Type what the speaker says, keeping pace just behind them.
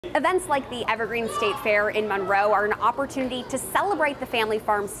Events like the Evergreen State Fair in Monroe are an opportunity to celebrate the family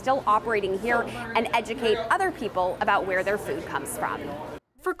farms still operating here and educate other people about where their food comes from.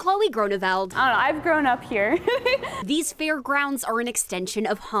 For Chloe Groneveld, I've grown up here. These fairgrounds are an extension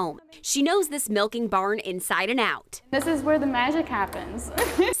of home. She knows this milking barn inside and out. This is where the magic happens.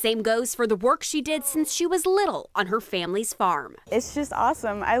 Same goes for the work she did since she was little on her family's farm. It's just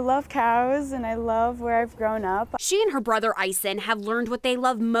awesome. I love cows and I love where I've grown up. She and her brother Ison have learned what they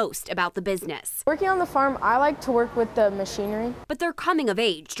love most about the business. Working on the farm, I like to work with the machinery. But they're coming of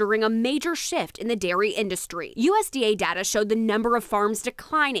age during a major shift in the dairy industry. USDA data showed the number of farms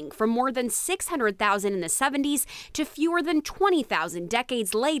declining from more than 600,000 in the 70s to fewer than 20,000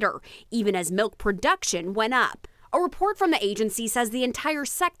 decades later, even as milk production went up. A report from the agency says the entire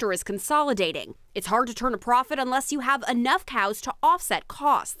sector is consolidating. It's hard to turn a profit unless you have enough cows to offset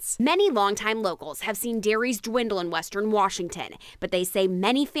costs. Many longtime locals have seen dairies dwindle in Western Washington, but they say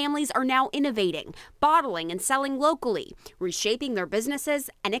many families are now innovating, bottling and selling locally, reshaping their businesses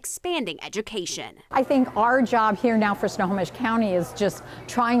and expanding education. I think our job here now for Snohomish County is just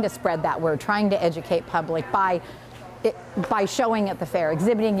trying to spread that word, trying to educate public by showing at the fair,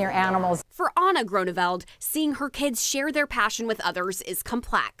 exhibiting your animals. For Anna Groneveld, seeing her kids share their passion with others is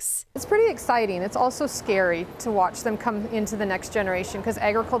complex. It's pretty exciting. It's also scary to watch them come into the next generation because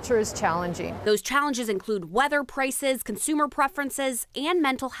agriculture is challenging. Those challenges include weather, prices, consumer preferences, and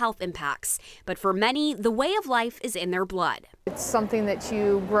mental health impacts. But for many, the way of life is in their blood. It's something that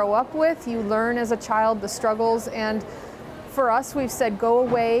you grow up with, you learn as a child the struggles, and for us, we've said go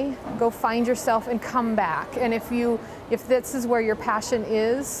away, go find yourself and come back. And if this is where your passion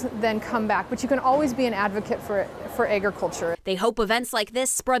is, then come back. But you can always be an advocate for agriculture. They hope events like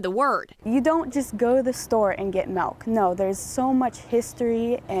this spread the word. You don't just go to the store and get milk. No, there's so much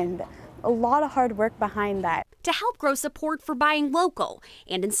history and a lot of hard work behind that. To help grow support for buying local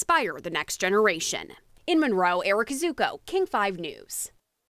and inspire the next generation. In Monroe, Erica Zucco, King 5 News.